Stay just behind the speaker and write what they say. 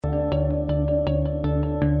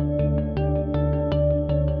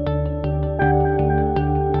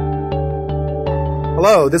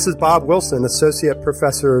Hello, this is Bob Wilson, Associate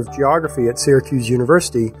Professor of Geography at Syracuse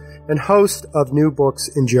University and host of New Books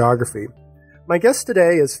in Geography. My guest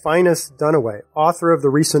today is Finis Dunaway, author of the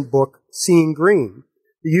recent book Seeing Green,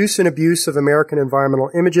 The Use and Abuse of American Environmental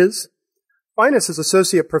Images. Finis is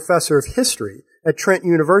Associate Professor of History at Trent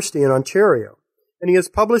University in Ontario, and he has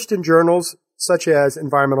published in journals such as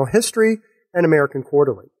Environmental History and American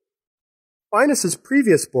Quarterly. Finis's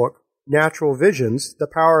previous book, Natural Visions, The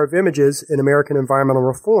Power of Images in American Environmental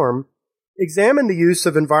Reform, examined the use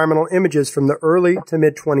of environmental images from the early to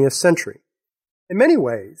mid-20th century. In many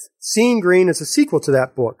ways, Seeing Green is a sequel to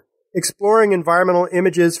that book, exploring environmental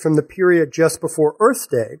images from the period just before Earth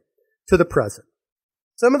Day to the present.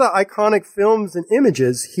 Some of the iconic films and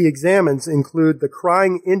images he examines include the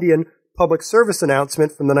Crying Indian public service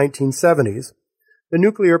announcement from the 1970s, the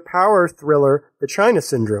nuclear power thriller The China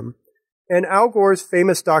Syndrome, and Al Gore's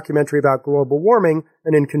famous documentary about global warming,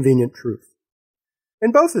 An Inconvenient Truth.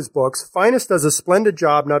 In both his books, Finis does a splendid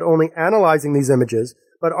job not only analyzing these images,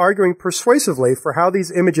 but arguing persuasively for how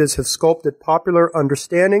these images have sculpted popular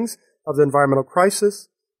understandings of the environmental crisis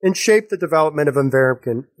and shaped the development of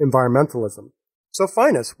American environmentalism. So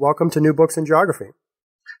Finis, welcome to New Books in Geography.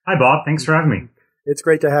 Hi, Bob. Thanks for having me. It's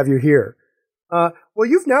great to have you here. Well,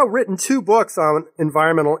 you've now written 2 books on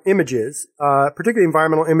environmental images, particularly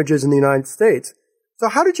environmental images in the United States. So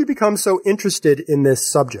how did you become so interested in this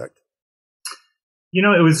subject? You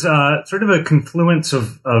know, it was sort of a confluence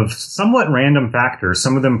of somewhat random factors,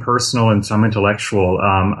 some of them personal and some intellectual.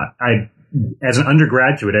 As an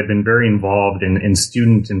undergraduate, I'd been very involved in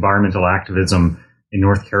student environmental activism in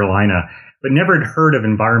North Carolina, but never had heard of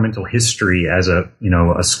environmental history as a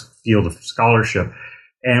field of scholarship.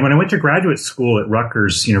 And when I went to graduate school at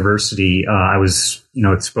Rutgers University, I was,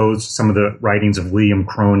 exposed to some of the writings of William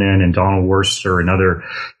Cronin and Donald Worster and other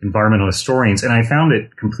environmental historians. And I found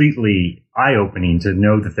it completely eye-opening to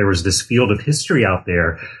know that there was this field of history out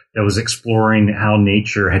there that was exploring how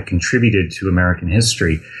nature had contributed to American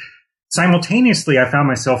history. Simultaneously, I found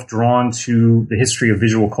myself drawn to the history of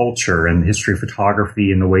visual culture and the history of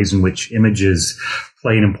photography and the ways in which images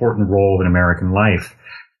play an important role in American life.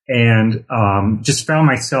 And just found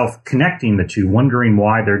myself connecting the two, wondering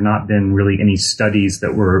why there had not been really any studies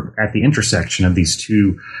that were at the intersection of these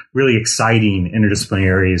two really exciting interdisciplinary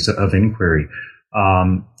areas of inquiry.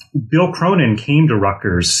 Bill Cronin came to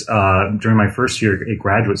Rutgers during my first year at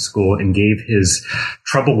graduate school and gave his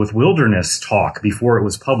Trouble with Wilderness talk before it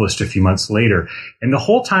was published a few months later. And the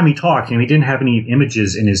whole time he talked, he didn't have any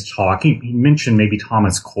images in his talk. He mentioned maybe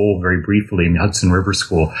Thomas Cole very briefly in the Hudson River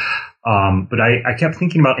School. But I kept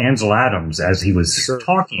thinking about Ansel Adams as he was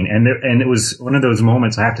talking. And it was one of those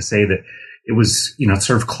moments, I have to say, that it was,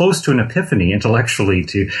 sort of close to an epiphany intellectually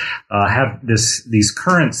to have these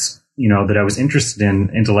currents, that I was interested in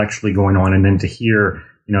intellectually going on, and then to hear,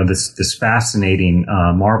 this fascinating,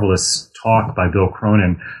 marvelous talk by Bill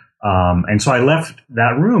Cronin. And so I left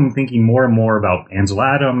that room thinking more and more about Ansel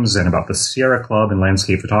Adams and about the Sierra Club and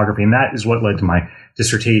landscape photography. And that is what led to my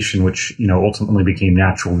dissertation, which, ultimately became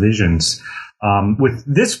Natural Visions. With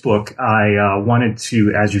this book, I wanted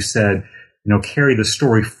to, as you said, carry the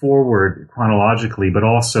story forward chronologically, but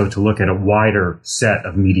also to look at a wider set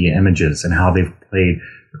of media images and how they've played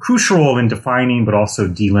a crucial role in defining, but also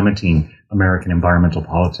delimiting American environmental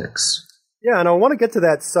politics. Yeah, and I want to get to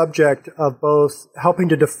that subject of both helping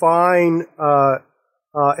to define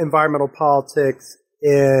environmental politics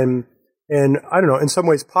and I don't know, in some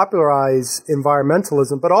ways popularize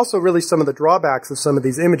environmentalism, but also really some of the drawbacks of some of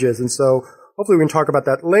these images. And so hopefully we can talk about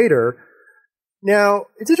that later. Now,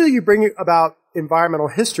 it's interesting you bring about environmental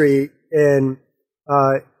history and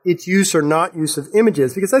its use or not use of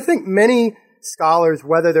images, because I think many scholars,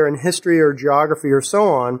 whether they're in history or geography or so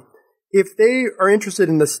on, if they are interested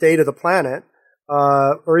in the state of the planet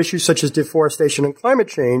or issues such as deforestation and climate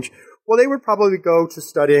change, well, they would probably go to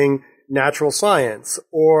studying natural science,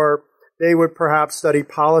 or they would perhaps study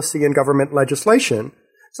policy and government legislation.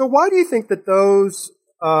 So why do you think that those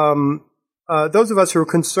of us who are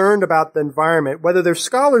concerned about the environment, whether they're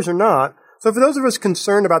scholars or not, so for those of us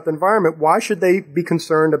concerned about the environment, why should they be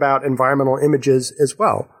concerned about environmental images as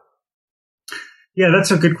well? Yeah,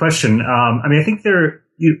 that's a good question. I think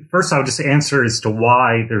first I'll just answer as to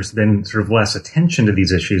why there's been sort of less attention to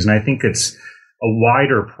these issues. And I think it's a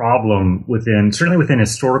wider problem certainly within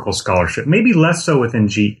historical scholarship, maybe less so within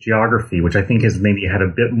geography, which I think has maybe had a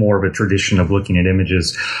bit more of a tradition of looking at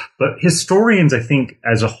images. But historians, I think,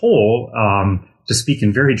 as a whole, to speak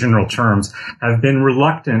in very general terms, have been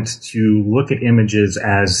reluctant to look at images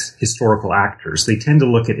as historical actors. They tend to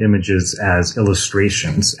look at images as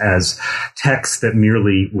illustrations, as texts that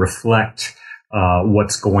merely reflect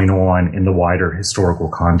what's going on in the wider historical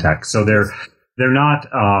context. So they're not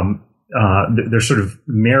they're sort of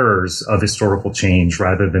mirrors of historical change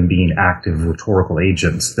rather than being active rhetorical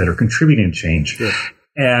agents that are contributing to change. Sure.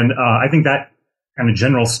 And I think that kind of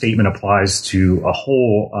general statement applies to a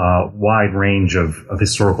whole wide range of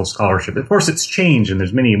historical scholarship. Of course, it's changed, and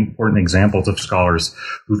there's many important examples of scholars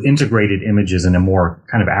who've integrated images in a more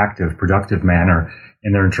kind of active, productive manner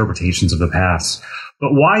in their interpretations of the past.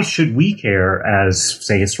 But why should we care as,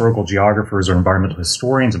 say, historical geographers or environmental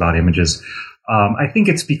historians about images? I think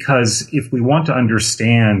it's because if we want to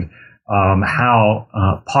understand how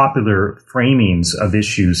popular framings of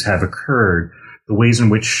issues have occurred, the ways in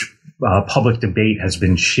which public debate has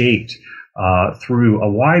been shaped through a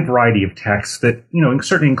wide variety of texts that,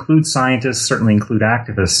 certainly include scientists, certainly include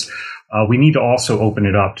activists, we need to also open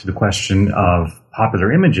it up to the question of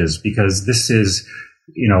popular images, because this is,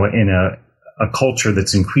 in a culture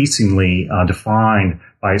that's increasingly defined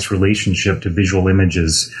by its relationship to visual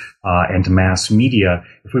images and to mass media.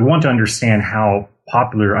 If we want to understand how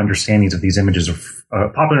popular understandings of these images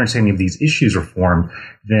popular understanding of these issues are formed,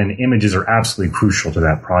 then images are absolutely crucial to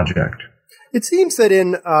that project. It seems that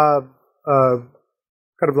in kind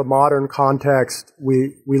of the modern context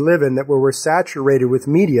we live in, that where we're saturated with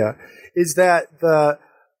media, is that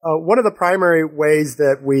one of the primary ways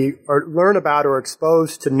that we learn about or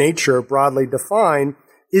exposed to nature, broadly defined,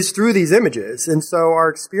 is through these images. And so our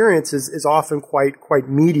experience is often quite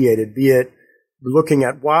mediated, be it looking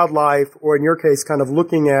at wildlife or, in your case, kind of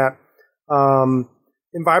looking at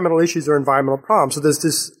environmental issues or environmental problems. So there's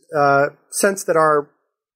this sense that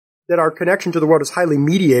our connection to the world is highly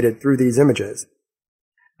mediated through these images.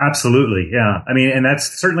 Absolutely, yeah. I mean, and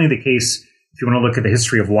that's certainly the case if you want to look at the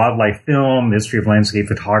history of wildlife film, the history of landscape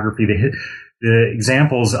photography, the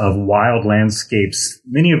examples of wild landscapes,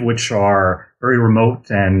 many of which are very remote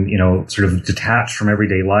and, sort of detached from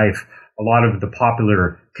everyday life. A lot of the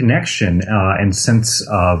popular connection and sense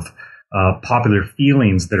of popular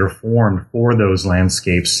feelings that are formed for those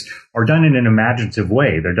landscapes are done in an imaginative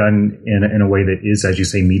way. They're done in a way that is, as you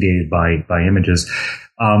say, mediated by images,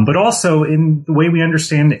 but also in the way we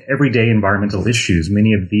understand everyday environmental issues.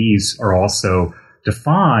 Many of these are also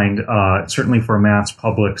defined, certainly for a mass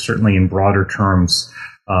public, certainly in broader terms,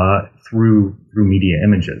 through media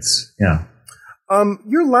images. Yeah.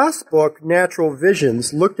 Your last book, Natural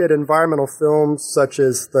Visions, looked at environmental films such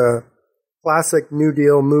as the classic New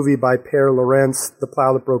Deal movie by Pere Lorentz, The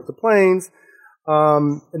Plow That Broke the Plains.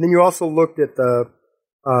 And then you also looked at the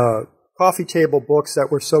coffee table books that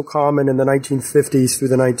were so common in the 1950s through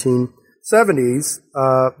the 1970s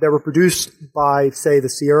that were produced by, say, the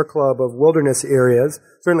Sierra Club of wilderness areas.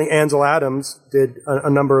 Certainly Ansel Adams did a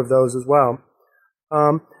number of those as well.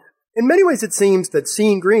 In many ways, it seems that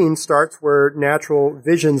Seeing Green starts where Natural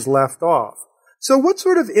Visions left off. So what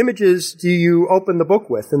sort of images do you open the book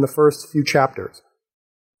with in the first few chapters?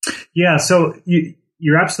 Yeah, so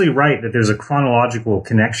you're absolutely right that there's a chronological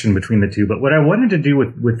connection between the two. But what I wanted to do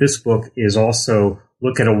with this book is also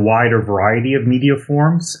look at a wider variety of media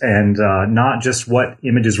forms and not just what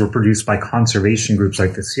images were produced by conservation groups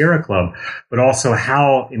like the Sierra Club, but also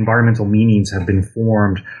how environmental meanings have been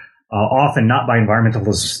formed often not by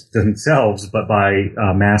environmentalists themselves, but by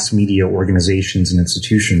mass media organizations and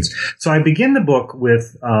institutions. So I begin the book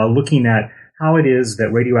with looking at how it is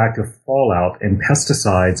that radioactive fallout and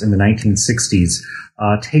pesticides in the 1960s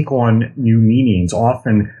take on new meanings,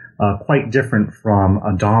 often quite different from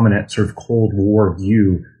a dominant sort of Cold War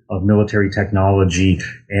view of military technology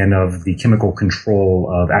and of the chemical control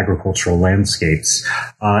of agricultural landscapes.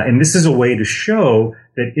 And this is a way to show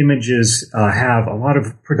that images have a lot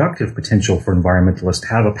of productive potential for environmentalists,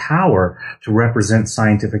 have a power to represent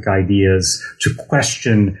scientific ideas, to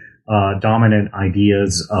question dominant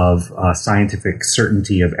ideas of scientific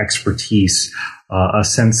certainty, of expertise, a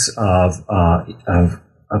sense of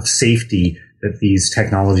safety that these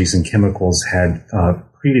technologies and chemicals had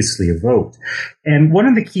previously evoked. And one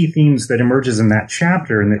of the key themes that emerges in that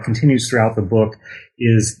chapter and that continues throughout the book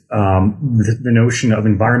is the notion of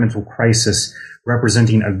environmental crisis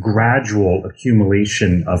representing a gradual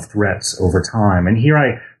accumulation of threats over time. And here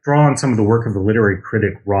I draw on some of the work of the literary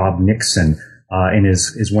critic Rob Nixon in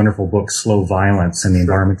his wonderful book, Slow Violence and the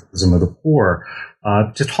Environmentalism of the Poor,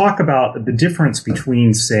 to talk about the difference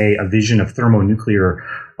between, say, a vision of thermonuclear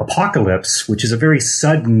apocalypse, which is a very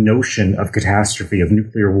sudden notion of catastrophe, of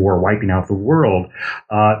nuclear war wiping out the world,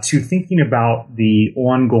 to thinking about the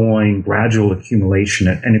ongoing gradual accumulation,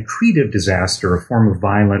 an accretive disaster, a form of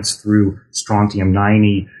violence through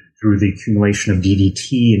strontium-90, through the accumulation of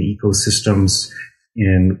DDT in ecosystems,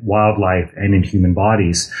 in wildlife, and in human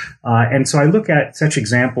bodies. And so I look at such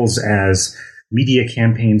examples as media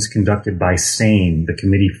campaigns conducted by SANE, the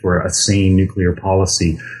Committee for a Sane Nuclear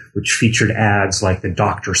Policy, which featured ads like the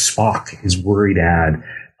Dr. Spock is Worried ad,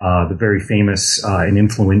 the very famous and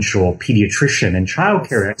influential pediatrician and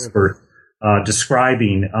childcare expert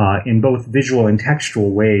describing in both visual and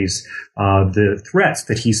textual ways the threats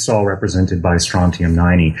that he saw represented by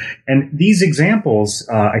strontium-90. And these examples,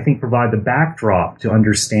 I think, provide the backdrop to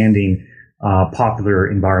understanding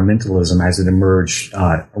popular environmentalism as it emerged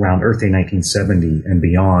around Earth Day 1970 and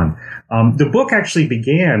beyond. The book actually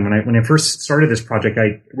began when I first started this project.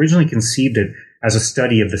 I originally conceived it as a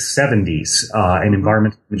study of the 70s and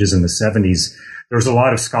environmental images in the 70s. There was a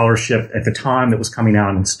lot of scholarship at the time that was coming out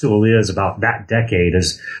and still is about that decade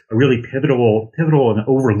as a really pivotal and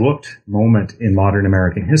overlooked moment in modern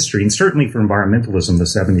American history, and certainly for environmentalism, the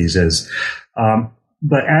 70s is.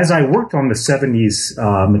 But as I worked on the 70s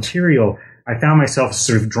material, I found myself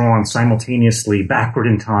sort of drawn simultaneously backward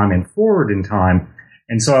in time and forward in time.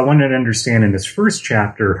 And so I wanted to understand in this first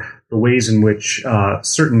chapter the ways in which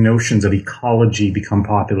certain notions of ecology become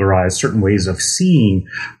popularized, certain ways of seeing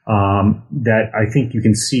that I think you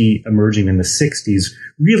can see emerging in the 60s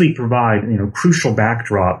really provide, crucial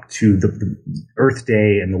backdrop to the Earth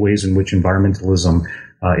Day and the ways in which environmentalism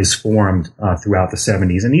is formed throughout the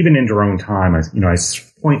 70s and even into our own time. I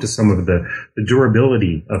point to some of the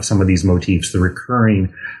durability of some of these motifs, the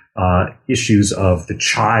recurring issues of the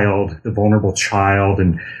child, the vulnerable child,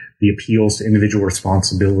 and the appeals to individual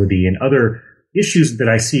responsibility and other issues that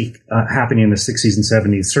I see happening in the 60s and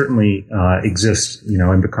 70s certainly exist,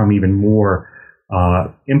 and become even more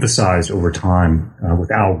emphasized over time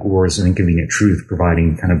with Al Gore's An Inconvenient Truth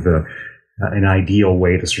providing kind of an ideal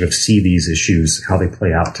way to sort of see these issues, how they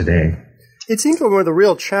play out today. It seems like one of the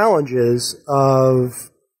real challenges of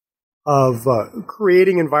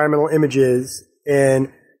creating environmental images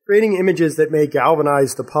and creating images that may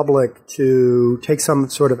galvanize the public to take some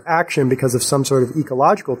sort of action because of some sort of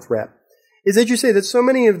ecological threat is that you say that so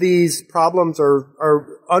many of these problems are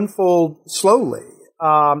unfold slowly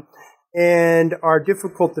and are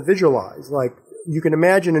difficult to visualize. Like, you can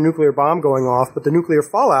imagine a nuclear bomb going off, but the nuclear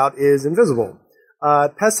fallout is invisible.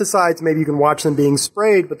 Pesticides, maybe you can watch them being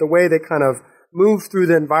sprayed, but the way they kind of move through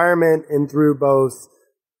the environment and through both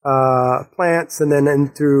plants and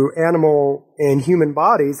then through animal and human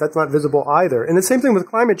bodies, that's not visible either. And the same thing with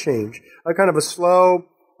climate change, a kind of a slow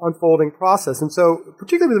unfolding process. And so,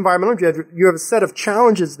 particularly with environmental imagery, you have a set of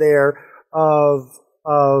challenges there of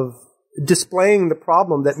displaying the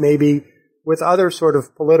problem that maybe with other sort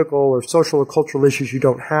of political or social or cultural issues you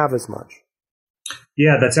don't have as much.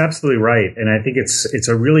 Yeah, that's absolutely right. And I think it's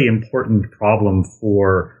a really important problem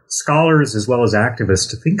for scholars as well as activists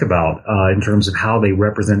to think about in terms of how they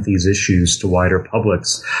represent these issues to wider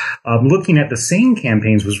publics. Looking at the SANE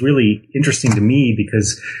campaigns was really interesting to me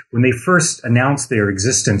because when they first announced their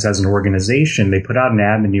existence as an organization, they put out an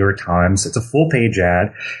ad in the New York Times. It's a full-page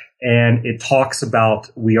ad. And it talks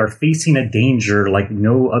about we are facing a danger like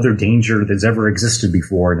no other danger that's ever existed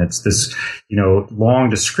before. And it's this,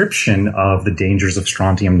 long description of the dangers of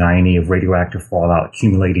strontium-90, of radioactive fallout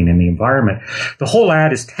accumulating in the environment. The whole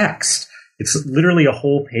ad is text. It's literally a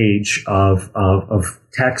whole page of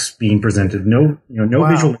text being presented. No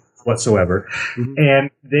Wow. visual whatsoever. Mm-hmm.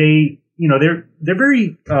 And they're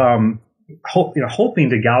very, hoping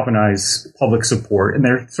to galvanize public support, and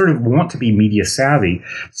they sort of want to be media savvy.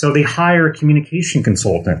 So they hire a communication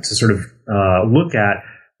consultant to sort of look at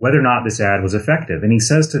whether or not this ad was effective. And he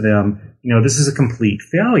says to them, this is a complete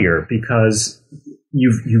failure because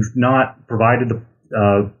you've not provided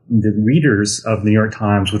the readers of the New York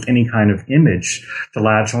Times with any kind of image to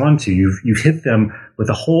latch onto. You've hit them with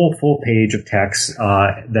a whole full page of text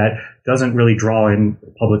that doesn't really draw in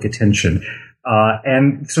public attention.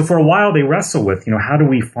 And so for a while they wrestle with, how do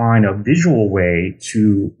we find a visual way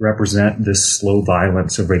to represent this slow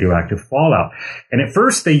violence of radioactive fallout? And at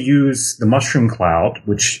first they use the mushroom cloud,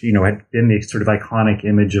 which, had been the sort of iconic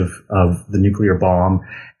image of the nuclear bomb,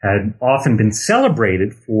 had often been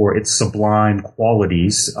celebrated for its sublime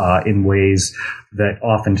qualities, in ways that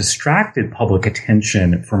often distracted public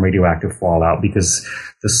attention from radioactive fallout because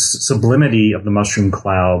the sublimity of the mushroom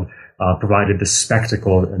cloud provided this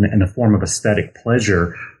spectacle and a form of aesthetic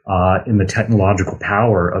pleasure in the technological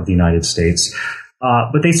power of the United States.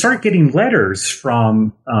 But they start getting letters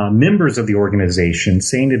from members of the organization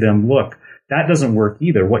saying to them, look, that doesn't work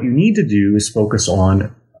either. What you need to do is focus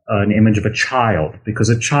on an image of a child, because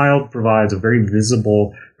a child provides a very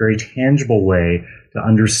visible, very tangible way to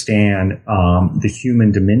understand the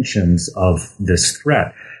human dimensions of this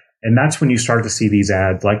threat. And that's when you start to see these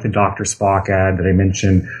ads, like the Dr. Spock ad that I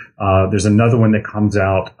mentioned. There's another one that comes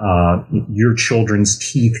out, your children's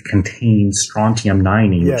teeth contain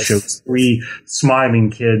strontium-90, which shows 3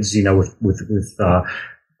 smiling kids, with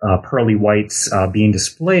pearly whites being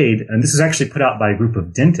displayed. And this is actually put out by a group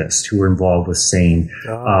of dentists who were involved with SANE.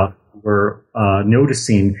 We're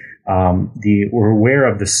noticing we're aware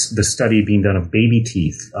of the study being done of baby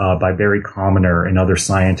teeth by Barry Commoner and other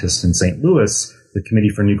scientists in St. Louis, the Committee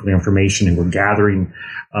for Nuclear Information, who were gathering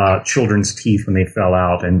children's teeth when they fell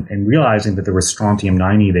out and realizing that there was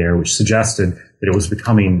strontium-90 there, which suggested that it was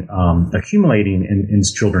becoming accumulating in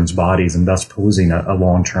children's bodies and thus posing a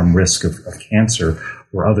long-term risk of cancer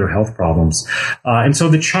or other health problems. And so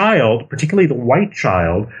the child, particularly the white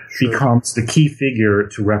child, becomes the key figure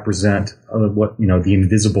to represent the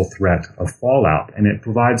invisible threat of fallout. And it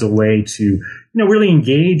provides a way to, really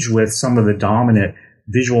engage with some of the dominant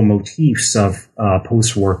visual motifs of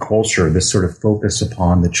post-war culture, this sort of focus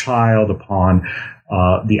upon the child, upon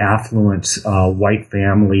the affluent white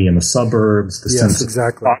family in the suburbs, the sense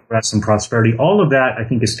of progress and prosperity. All of that, I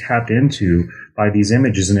think, is tapped into by these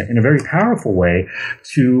images in a very powerful way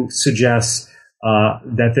to suggest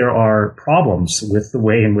that there are problems with the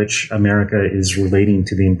way in which America is relating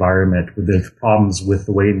to the environment, with the problems with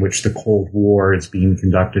the way in which the Cold War is being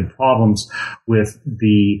conducted, problems with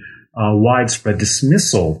the widespread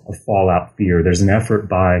dismissal of fallout fear. There's an effort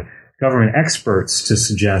by government experts to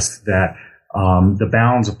suggest that the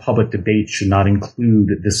bounds of public debate should not include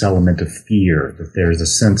this element of fear, that there's a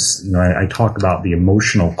sense, I talk about the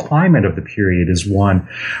emotional climate of the period as one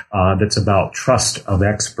that's about trust of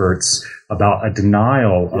experts, about a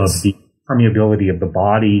denial of the permeability of the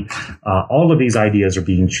body. All of these ideas are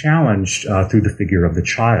being challenged through the figure of the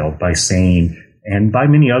child by SANE and by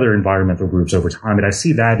many other environmental groups over time. And I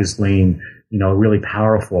see that as laying,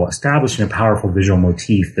 establishing a powerful visual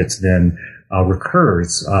motif that's then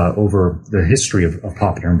recurs over the history of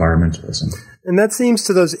popular environmentalism. And that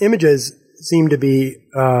those images seem to be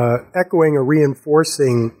echoing or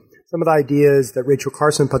reinforcing some of the ideas that Rachel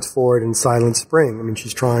Carson puts forward in Silent Spring. I mean,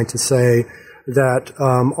 she's trying to say that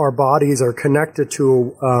our bodies are connected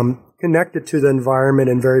to the environment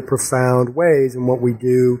in very profound ways, and what we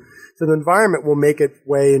do to the environment will make its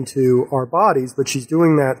way into our bodies, but she's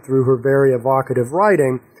doing that through her very evocative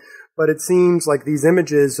writing. But it seems like these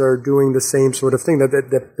images are doing the same sort of thing, that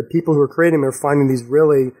the people who are creating them are finding these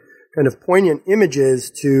really kind of poignant images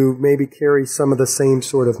to maybe carry some of the same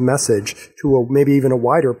sort of message to maybe even a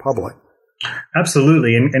wider public.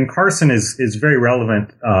 Absolutely. And Carson is very relevant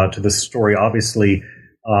to this story, obviously,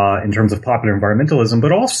 in terms of popular environmentalism,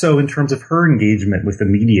 but also in terms of her engagement with the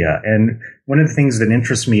media. And one of the things that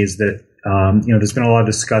interests me is that, there's been a lot of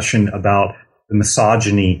discussion about the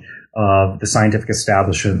misogyny of the scientific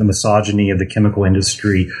establishment, the misogyny of the chemical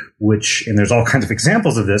industry, and there's all kinds of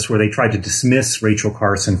examples of this where they tried to dismiss Rachel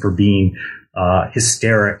Carson for being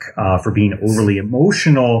hysteric, for being overly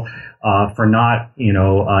emotional, for not,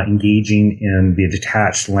 engaging in the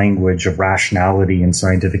detached language of rationality and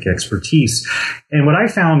scientific expertise. And what I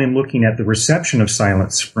found in looking at the reception of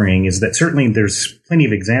Silent Spring is that certainly there's plenty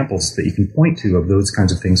of examples that you can point to of those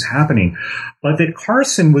kinds of things happening, but that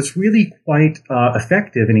Carson was really quite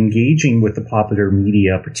effective in engaging with the popular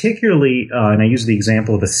media, particularly, and I use the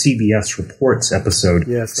example of a CBS Reports episode.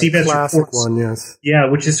 Yes, CBS classic Reports, one, yes. Yeah,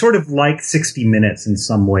 which is sort of like 60 Minutes in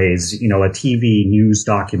some ways, a TV news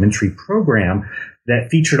documentary program that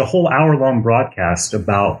featured a whole hour-long broadcast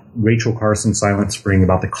about Rachel Carson, Silent Spring,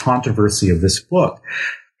 about the controversy of this book.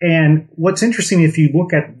 And what's interesting, if you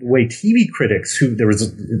look at the way TV critics who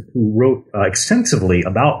wrote extensively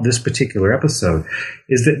about this particular episode,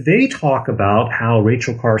 is that they talk about how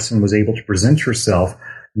Rachel Carson was able to present herself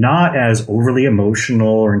not as overly emotional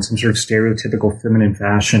or in some sort of stereotypical feminine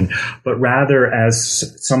fashion, but rather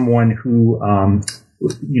as someone who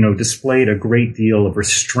displayed a great deal of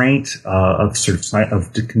restraint of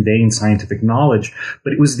conveying scientific knowledge.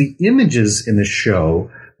 But it was the images in the show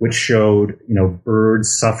which showed,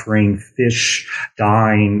 birds suffering, fish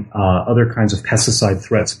dying, other kinds of pesticide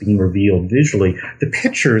threats being revealed visually. The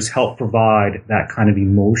pictures help provide that kind of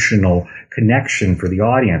emotional connection for the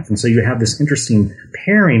audience. And so you have this interesting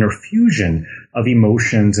pairing or fusion of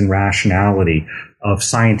emotions and rationality, of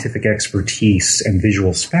scientific expertise and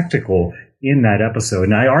visual spectacle in that episode.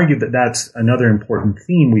 And I argue that that's another important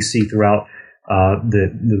theme we see throughout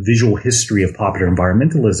the visual history of popular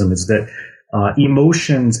environmentalism, is that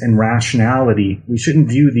emotions and rationality, we shouldn't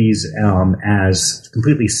view these as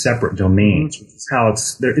completely separate domains. It's how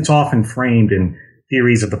it's often framed in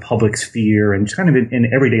theories of the public sphere, and kind of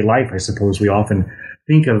in everyday life, I suppose, we often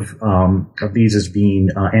think of these as being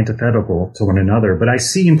antithetical to one another. But I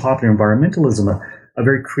see in popular environmentalism a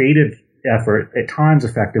very creative effort, at times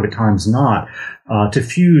effective, at times not, to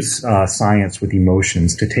fuse science with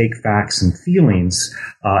emotions, to take facts and feelings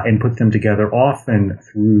and put them together, often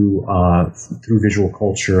through visual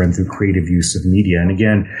culture and through creative use of media. And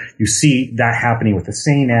again, you see that happening with the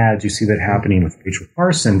Sane ads, you see that happening with Rachel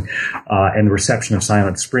Carson and the reception of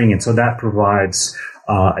Silent Spring. And so that provides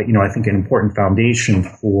I think an important foundation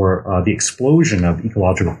for the explosion of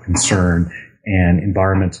ecological concern and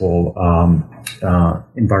environmental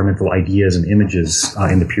ideas and images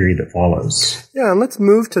in the period that follows. Yeah, and let's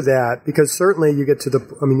move to that, because certainly you get to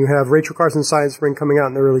you have Rachel Carson's Silent Spring coming out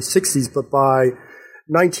in the early 60s, but by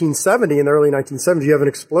 1970, in the early 1970s, you have an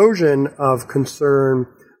explosion of concern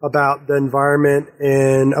about the environment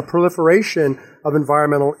and a proliferation of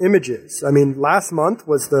environmental images. I mean, last month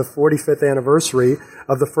was the 45th anniversary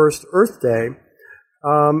of the first Earth Day.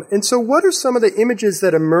 And so what are some of the images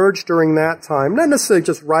that emerged during that time, not necessarily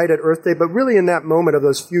just right at Earth Day, but really in that moment of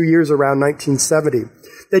those few years around 1970,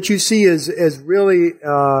 that you see as really,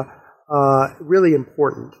 really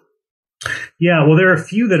important? Yeah, well, there are a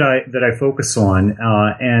few that I focus on.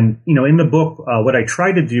 And, in the book, what I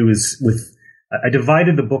try to do is I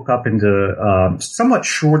divided the book up into somewhat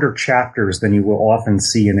shorter chapters than you will often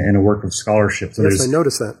see in a work of scholarship. So yes, I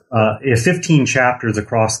noticed that. 15 chapters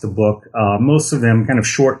across the book, most of them kind of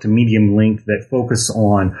short to medium length, that focus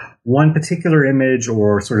on one particular image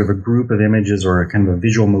or sort of a group of images or a kind of a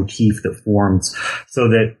visual motif that forms, so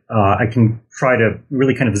that I can try to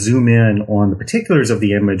really kind of zoom in on the particulars of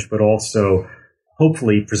the image, but also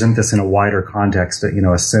hopefully present this in a wider context,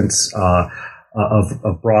 a sense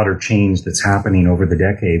of broader change that's happening over the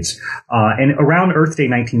decades. And around Earth Day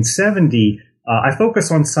 1970, I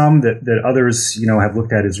focus on some that others, have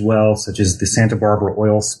looked at as well, such as the Santa Barbara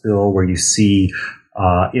oil spill, where you see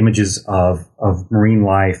images of marine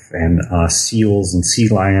life and seals and sea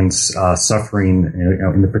lions suffering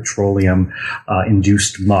in the petroleum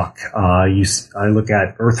induced muck. I look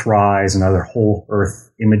at Earthrise and other whole Earth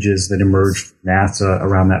images that emerged from NASA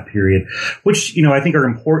around that period, which I think are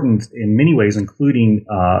important in many ways, including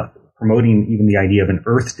promoting even the idea of an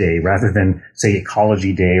Earth Day rather than, say,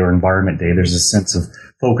 Ecology Day or Environment Day. There's a sense of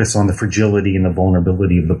focus on the fragility and the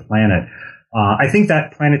vulnerability of the planet. I think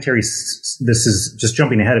that this is just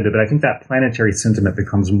jumping ahead a bit, but I think that planetary sentiment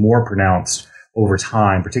becomes more pronounced over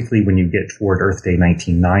time, particularly when you get toward Earth Day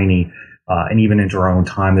 1990, and even into our own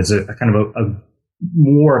time. There's a kind of a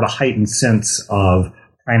more of a heightened sense of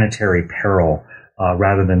planetary peril,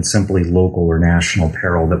 rather than simply local or national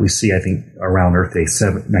peril that we see, I think, around Earth Day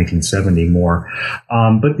 1970 more.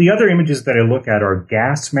 But the other images that I look at are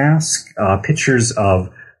gas masks, pictures of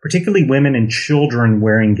particularly women and children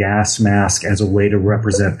wearing gas masks as a way to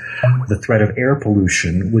represent the threat of air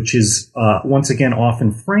pollution, which is once again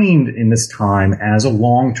often framed in this time as a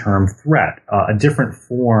long-term threat, a different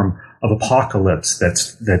form of apocalypse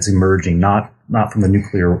that's emerging, not from the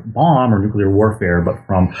nuclear bomb or nuclear warfare, but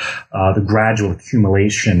from the gradual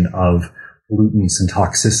accumulation of pollutants and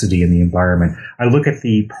toxicity in the environment. I look at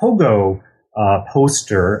the Pogo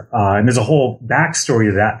poster, and there's a whole backstory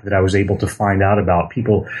to that I was able to find out about. Many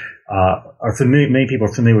people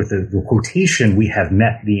are familiar with the quotation, "We have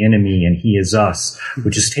met the enemy and he is us,"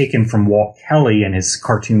 which is taken from Walt Kelly and his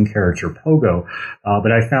cartoon character Pogo.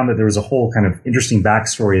 But I found that there was a whole kind of interesting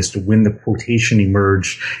backstory as to when the quotation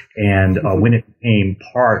emerged and when it became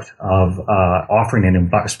part of offering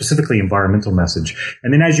an specifically environmental message.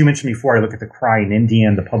 And then, as you mentioned before, I look at the Crying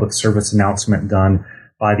Indian, the public service announcement done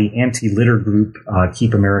by the anti-litter group,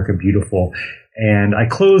 Keep America Beautiful. And I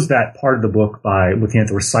closed that part of the book by looking at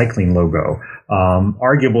the recycling logo,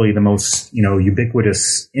 arguably the most,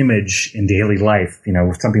 ubiquitous image in daily life,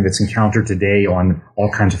 something that's encountered today on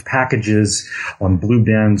all kinds of packages, on blue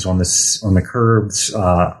bins, on the curbs,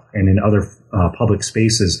 and in other public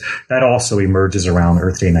spaces. That also emerges around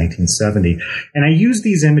Earth Day 1970. And I use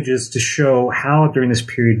these images to show how during this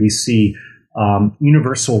period we see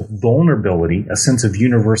universal vulnerability, a sense of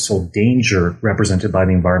universal danger represented by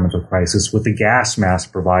the environmental crisis, with the gas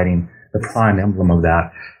mask providing the prime emblem of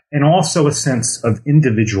that, and also a sense of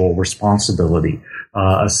individual responsibility,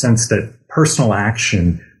 a sense that personal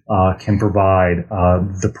action can provide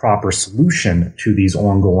the proper solution to these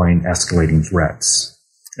ongoing escalating threats.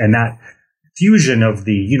 And that fusion of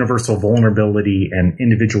the universal vulnerability and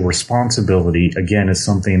individual responsibility, again, is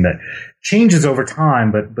something that changes over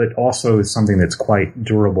time, but also is something that's quite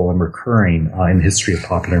durable and recurring in the history of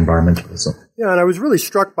popular environmentalism. Yeah, and I was really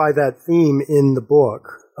struck by that theme in the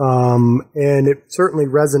book. And it certainly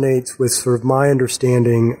resonates with sort of my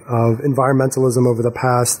understanding of environmentalism over the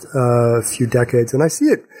past few decades. And I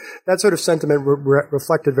see that sort of sentiment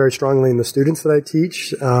reflected very strongly in the students that I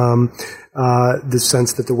teach. The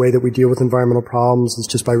sense that the way that we deal with environmental problems is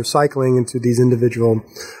just by recycling into these individual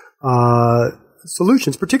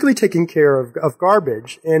solutions, particularly taking care of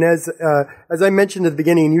garbage. And as I mentioned at the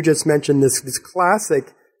beginning, and you just mentioned this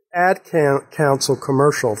classic Ad Council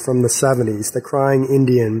commercial from the 70s, The Crying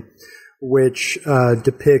Indian, which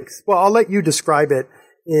depicts, well, I'll let you describe it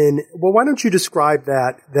why don't you describe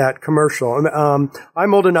that commercial?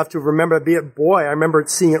 I'm old enough to remember, I remember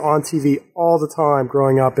seeing it on TV all the time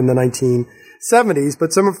growing up in the 1970s,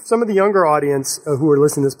 but some of the younger audience who are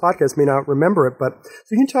listening to this podcast may not remember it, but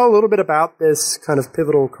so you can tell a little bit about this kind of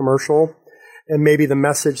pivotal commercial and maybe the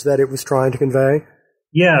message that it was trying to convey?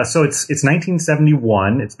 Yeah, so it's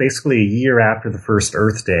 1971. It's basically a year after the first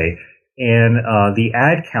Earth Day. And the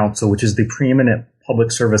Ad Council, which is the preeminent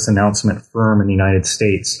public service announcement firm in the United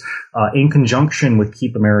States, in conjunction with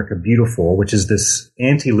Keep America Beautiful, which is this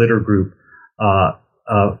anti-litter group,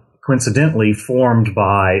 coincidentally formed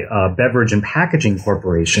by beverage and packaging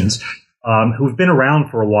corporations, who've been around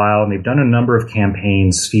for a while, and they've done a number of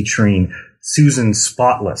campaigns featuring Susan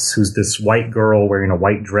Spotless, who's this white girl wearing a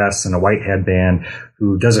white dress and a white headband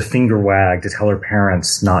who does a finger wag to tell her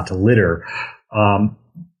parents not to litter.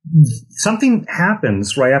 Something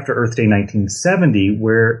happens right after Earth Day 1970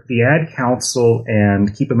 where the Ad Council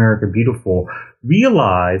and Keep America Beautiful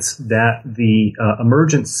realize that the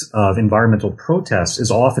emergence of environmental protest is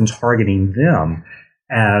often targeting them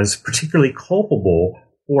as particularly culpable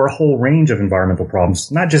for a whole range of environmental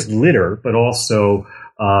problems, not just litter, but also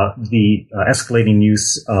the escalating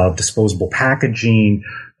use of disposable packaging,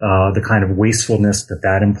 the kind of wastefulness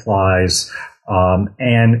that implies.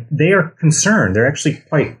 And they are concerned. They're actually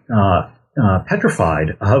quite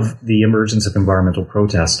petrified of the emergence of environmental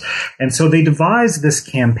protest. And so they devise this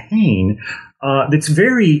campaign that's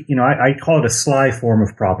very, I call it a sly form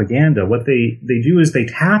of propaganda. What they do is they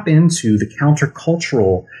tap into the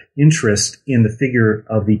countercultural interest in the figure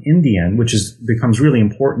of the Indian, which becomes really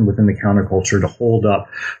important within the counterculture to hold up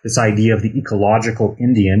this idea of the ecological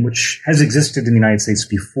Indian, which has existed in the United States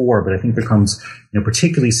before, but I think becomes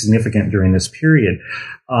particularly significant during this period.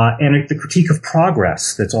 And the critique of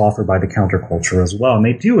progress that's offered by the counterculture as well. And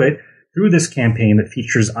they do it through this campaign that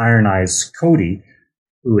features Iron Eyes Cody,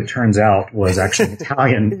 who it turns out was actually an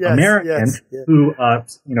Italian American who,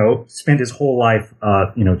 spent his whole life,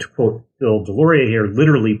 to quote Phil Deloria here,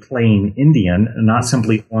 literally playing Indian, not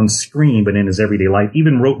simply on screen, but in his everyday life,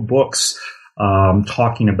 even wrote books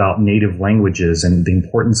talking about native languages and the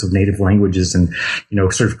importance of native languages and,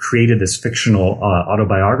 sort of created this fictional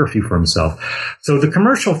autobiography for himself. So the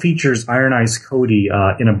commercial features Iron Eyes Cody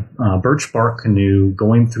in a birch bark canoe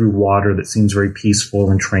going through water that seems very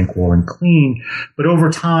peaceful and tranquil and clean. But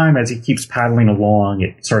over time, as he keeps paddling along,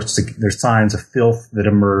 there's signs of filth that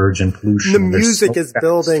emerge and pollution. The music is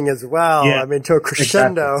building as well. Yeah, to a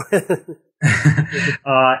crescendo. Exactly.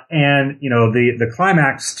 And the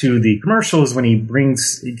climax to the commercial is when he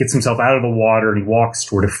gets himself out of the water and he walks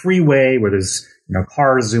toward a freeway where there's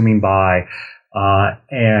cars zooming by,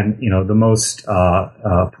 and the most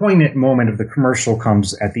poignant moment of the commercial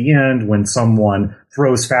comes at the end when someone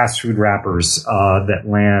throws fast food wrappers that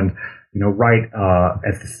land right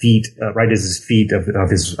at the feet, right at his feet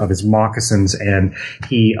of his moccasins, and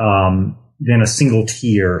he then a single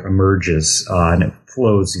tear emerges and it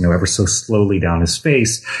flows, ever so slowly down his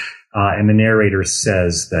face. And the narrator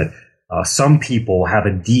says that some people have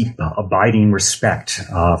a deep, abiding respect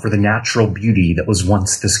for the natural beauty that was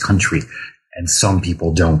once this country, and some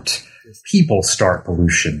people don't. People start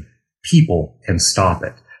pollution. People can stop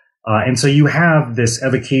it. And so you have this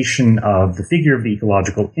evocation of the figure of the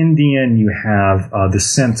ecological Indian. You have the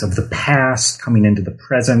sense of the past coming into the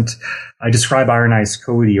present. I describe Iron Eyes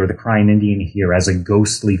Cody, or the Crying Indian here, as a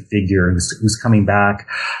ghostly figure who's coming back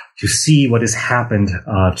to see what has happened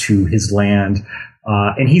to his land.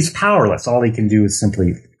 And he's powerless. All he can do is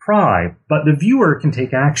simply cry. But the viewer can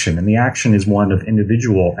take action, and the action is one of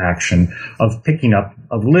individual action, of picking up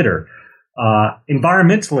of litter.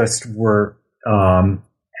 Environmentalists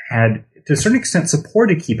had, to a certain extent,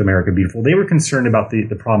 supported Keep America Beautiful. They were concerned about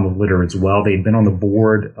the problem of litter as well. They had been on the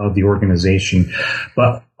board of the organization.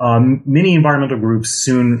 But many environmental groups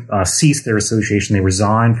soon ceased their association. They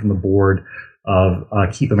resigned from the board of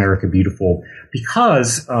Keep America Beautiful,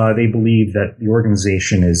 because they believe that the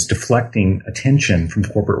organization is deflecting attention from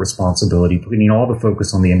corporate responsibility, putting all the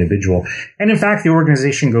focus on the individual. And in fact, the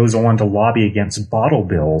organization goes on to lobby against bottle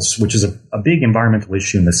bills, which is a big environmental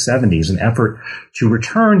issue in the 70s, an effort to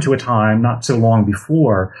return to a time not so long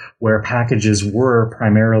before where packages were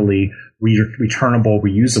primarily returnable,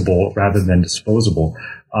 reusable, rather than disposable.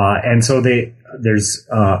 And so there's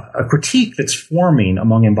a critique that's forming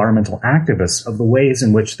among environmental activists of the ways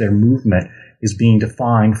in which their movement is being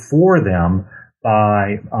defined for them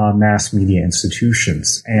by mass media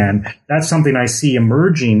institutions. And that's something I see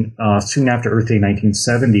emerging soon after Earth Day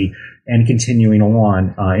 1970 and continuing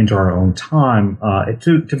on into our own time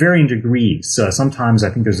to varying degrees. Sometimes I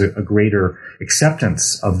think there's a greater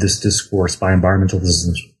acceptance of this discourse by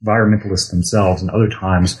environmentalists themselves, and other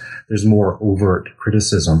times there's more overt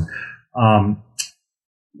criticism.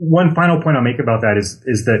 One final point I'll make about that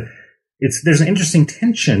is that there's an interesting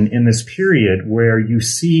tension in this period where you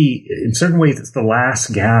see, in certain ways, it's the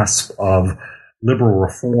last gasp of liberal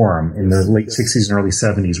reform in the late 60s and early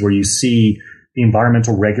 70s, where you see the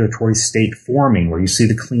environmental regulatory state forming, where you see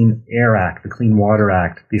the Clean Air Act, the Clean Water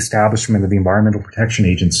Act, the establishment of the Environmental Protection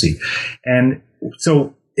Agency. And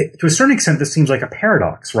so to a certain extent, this seems like a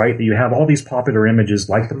paradox, right? That you have all these popular images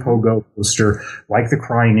like the Pogo poster, like the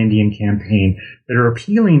Crying Indian campaign, that are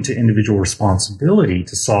appealing to individual responsibility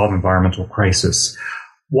to solve environmental crisis,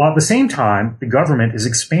 while at the same time, the government is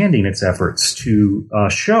expanding its efforts to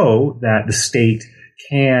show that the state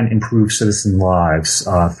can improve citizen lives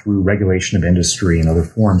through regulation of industry and other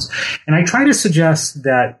forms. And I try to suggest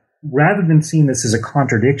that rather than seeing this as a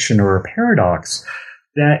contradiction or a paradox,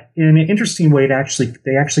 that in an interesting way, they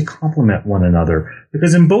actually complement one another.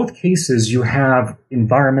 Because in both cases, you have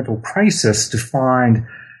environmental crisis defined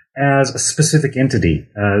as a specific entity,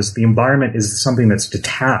 as the environment is something that's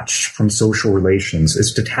detached from social relations.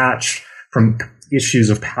 It's detached from issues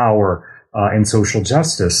of power and social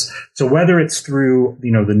justice. So whether it's through,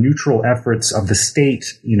 the neutral efforts of the state,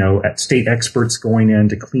 state experts going in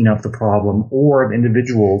to clean up the problem, or of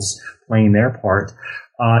individuals playing their part,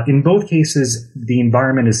 in both cases, the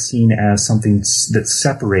environment is seen as something that's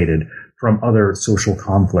separated from other social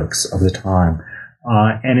conflicts of the time.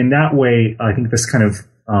 And in that way, I think this kind of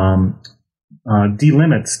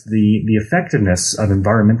delimits the effectiveness of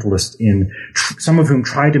environmentalists, some of whom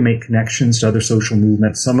try to make connections to other social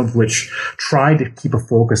movements, some of which try to keep a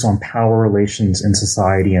focus on power relations in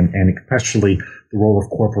society and especially the role of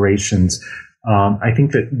corporations. I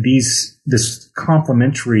think that this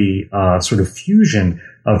complementary sort of fusion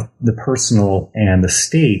of the personal and the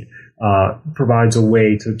state provides a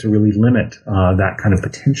way to really limit that kind of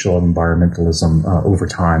potential of environmentalism over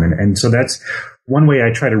time. And so that's one way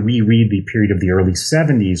I try to reread the period of the early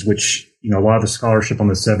 70s, which, a lot of the scholarship on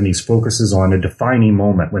the 70s focuses on a defining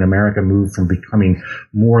moment when America moved from becoming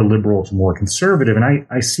more liberal to more conservative. And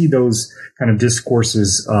I see those kind of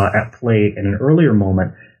discourses at play in an earlier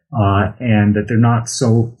moment. And that they're not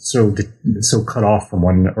so cut off from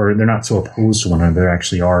one, or they're not so opposed to one another. They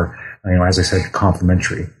actually are, as I said,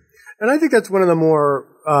 complementary. And I think that's one of the more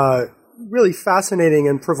really fascinating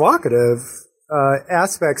and provocative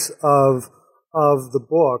aspects of the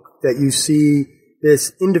book, that you see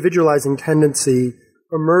this individualizing tendency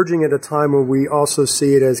emerging at a time where we also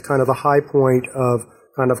see it as kind of a high point of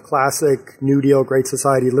kind of classic New Deal, Great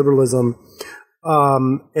Society liberalism.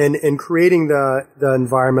 And creating the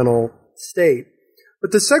environmental state.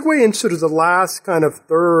 But to segue into sort of the last kind of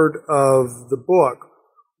third of the book,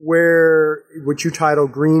 which you title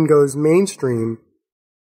Green Goes Mainstream,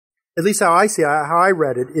 at least how I see it, how I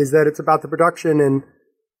read it, is that it's about the production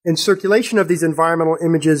and circulation of these environmental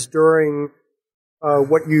images during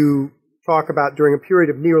what you talk about during a period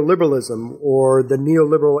of neoliberalism or the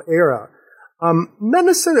neoliberal era. Not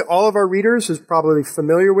necessarily all of our readers is probably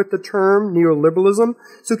familiar with the term neoliberalism.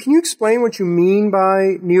 So can you explain what you mean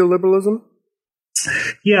by neoliberalism?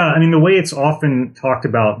 Yeah, the way it's often talked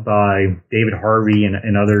about by David Harvey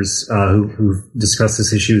and others who've discussed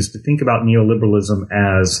this issue is to think about neoliberalism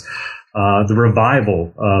as the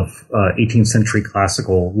revival of 18th century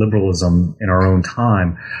classical liberalism in our own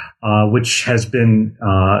time, which has been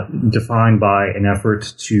defined by an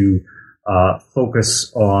effort to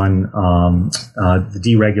focus on the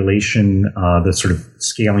deregulation, the sort of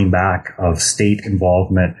scaling back of state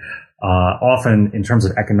involvement. Often, in terms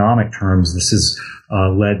of economic terms, this has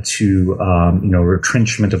led to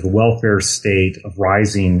retrenchment of the welfare state, of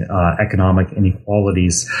rising economic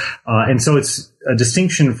inequalities, and so it's a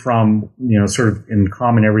distinction from sort of in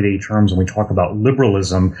common everyday terms when we talk about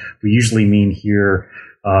liberalism. We usually mean here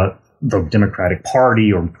the Democratic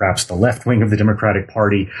Party, or perhaps the left wing of the Democratic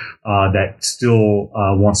Party, that still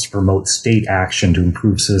wants to promote state action to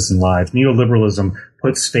improve citizen lives. Neoliberalism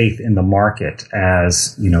puts faith in the market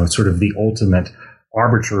as, sort of the ultimate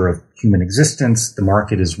arbiter of human existence. The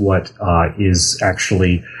market is what is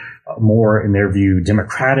actually more, in their view,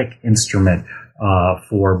 democratic instrument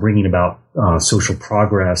for bringing about social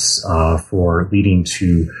progress, for leading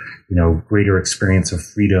to greater experience of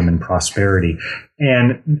freedom and prosperity.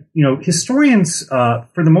 And historians,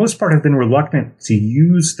 for the most part, have been reluctant to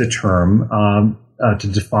use the term to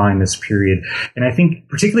define this period. And I think,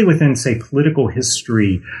 particularly within, say, political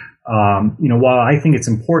history, while I think it's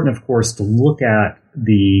important, of course, to look at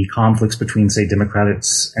the conflicts between, say,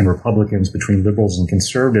 Democrats and Republicans, between liberals and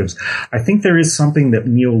conservatives, I think there is something that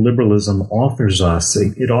neoliberalism offers us.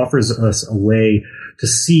 It offers us a way to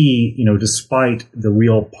see, despite the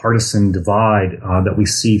real partisan divide that we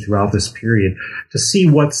see throughout this period, to see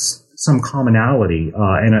what's some commonality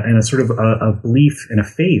and a sort of a belief and a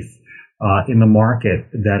faith in the market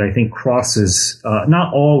that I think crosses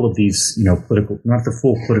not all of these, political, not the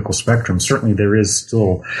full political spectrum. Certainly, there is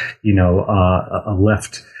still, a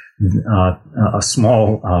left, a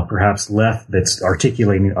small, perhaps left that's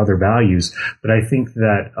articulating other values. But I think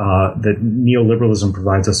that that neoliberalism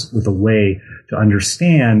provides us with a way to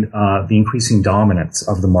understand the increasing dominance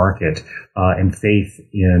of the market and faith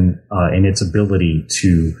in its ability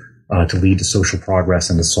to lead to social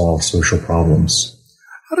progress and to solve social problems.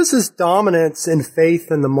 How does this dominance and faith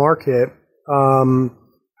in the market,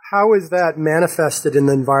 how is that manifested in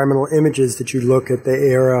the environmental images that you look at the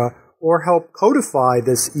era, or help codify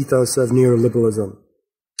this ethos of neoliberalism?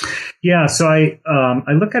 Yeah, so I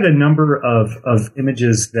look at a number of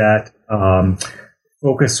images that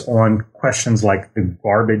focus on questions like the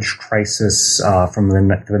garbage crisis from the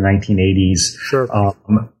 1980s. Sure.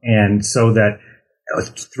 And so that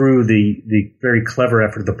through the very clever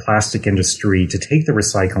effort of the plastic industry to take the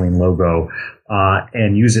recycling logo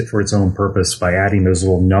and use it for its own purpose by adding those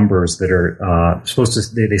little numbers that are supposed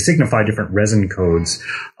to, they signify different resin codes,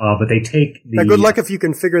 but they take the... Now, good luck if you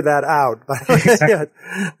can figure that out. Exactly.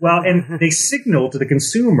 Yeah. Well, and they signal to the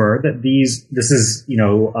consumer that this is,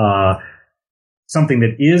 something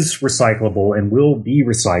that is recyclable and will be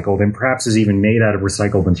recycled, and perhaps is even made out of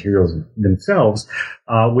recycled materials themselves,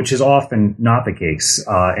 which is often not the case.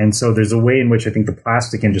 And so there's a way in which I think the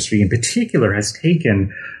plastic industry in particular has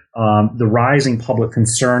taken the rising public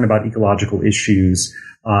concern about ecological issues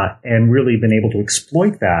and really been able to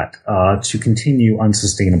exploit that to continue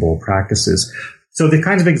unsustainable practices. So the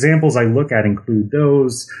kinds of examples I look at include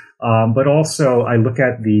those. But also, I look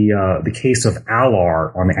at the case of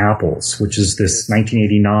Alar on apples, which is this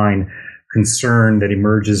 1989 concern that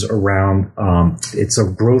emerges around. It's a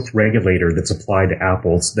growth regulator that's applied to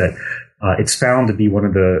apples that it's found to be one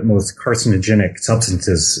of the most carcinogenic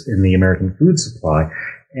substances in the American food supply.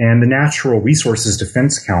 And the Natural Resources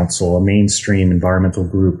Defense Council, a mainstream environmental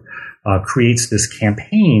group, creates this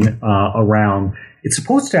campaign around. It's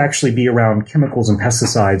supposed to actually be around chemicals and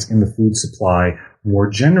pesticides in the food supply more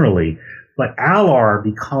generally, but Alar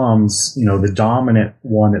becomes, the dominant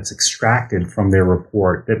one that's extracted from their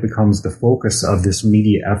report that becomes the focus of this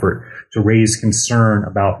media effort to raise concern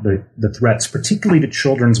about the threats, particularly to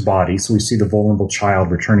children's bodies. So we see the vulnerable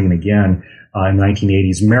child returning again in the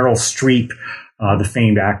 1980s. Meryl Streep, the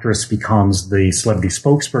famed actress, becomes the celebrity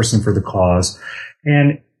spokesperson for the cause.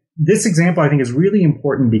 And this example, I think, is really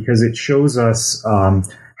important because it shows us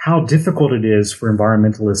how difficult it is for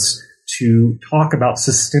environmentalists to talk about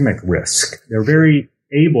systemic risk. They're very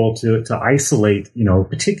able to isolate, a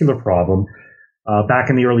particular problem. Back